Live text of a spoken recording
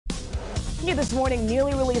New this morning,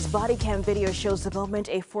 newly released body cam video shows the moment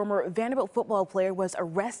a former Vanderbilt football player was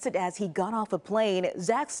arrested as he got off a plane.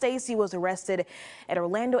 Zac Stacy was arrested at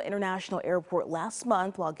Orlando International Airport last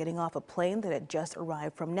month while getting off a plane that had just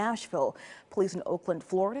arrived from Nashville. Police in Oakland,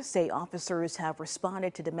 Florida say officers have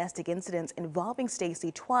responded to domestic incidents involving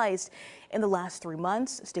Stacy twice in the last 3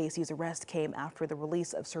 months. Stacy's arrest came after the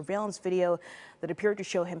release of surveillance video that appeared to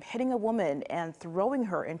show him hitting a woman and throwing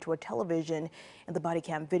her into a television. In the body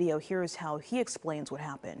cam video, here's how he explains what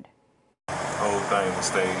happened. The whole thing was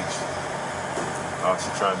staged. All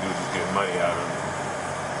she trying to do is just get money out of me.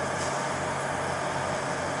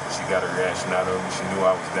 She got a reaction out of me. She knew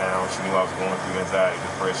I was down. She knew I was going through anxiety,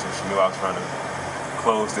 depression. She knew I was trying to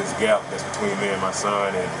close this gap that's between me and my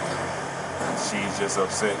son, and she's just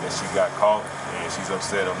upset that she got caught, and she's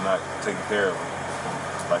upset I'm not taking care of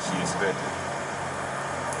her like she expected.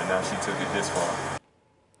 And now she took it this far.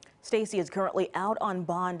 Stacy is currently out on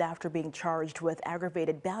bond after being charged with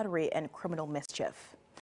aggravated battery and criminal mischief.